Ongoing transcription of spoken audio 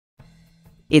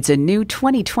It's a new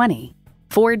 2020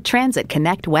 Ford Transit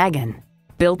Connect wagon.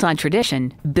 Built on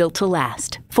tradition, built to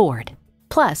last. Ford.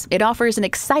 Plus, it offers an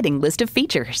exciting list of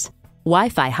features.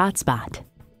 Wi-Fi hotspot,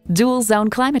 dual zone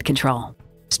climate control,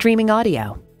 streaming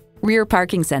audio, rear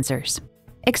parking sensors,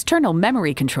 external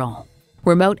memory control,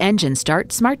 remote engine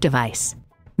start smart device,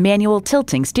 manual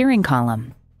tilting steering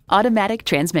column, automatic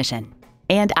transmission,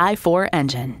 and i4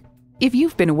 engine. If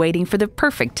you've been waiting for the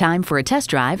perfect time for a test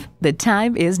drive, the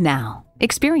time is now.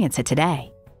 Experience it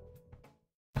today.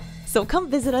 So come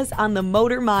visit us on the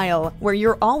Motor Mile, where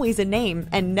you're always a name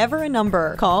and never a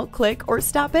number. Call, click, or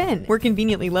stop in. We're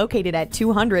conveniently located at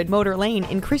 200 Motor Lane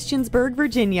in Christiansburg,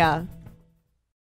 Virginia.